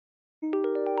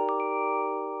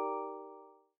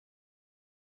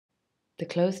The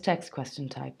Cloze Text Question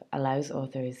type allows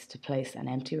authors to place an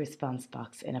empty response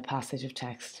box in a passage of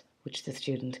text which the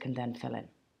student can then fill in.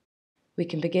 We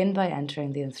can begin by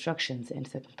entering the instructions into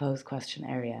the Compose Question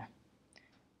area.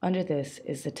 Under this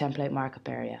is the template markup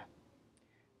area.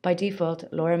 By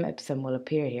default, lorem ipsum will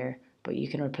appear here, but you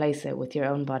can replace it with your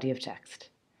own body of text.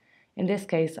 In this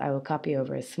case, I will copy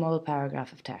over a small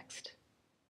paragraph of text.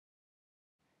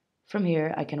 From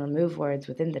here, I can remove words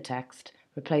within the text,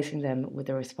 replacing them with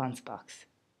a response box.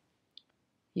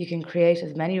 You can create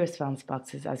as many response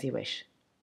boxes as you wish.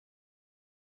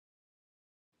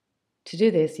 To do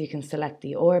this, you can select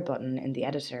the OR button in the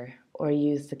editor or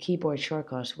use the keyboard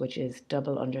shortcut, which is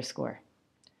 _.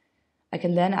 I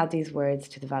can then add these words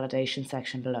to the validation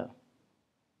section below.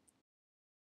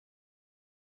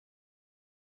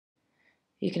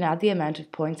 You can add the amount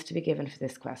of points to be given for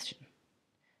this question.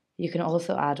 You can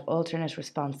also add alternate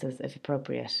responses if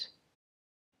appropriate.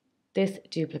 This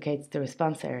duplicates the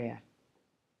response area.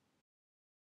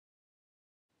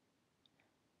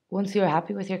 Once you are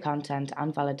happy with your content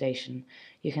and validation,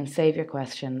 you can save your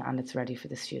question and it's ready for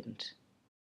the student.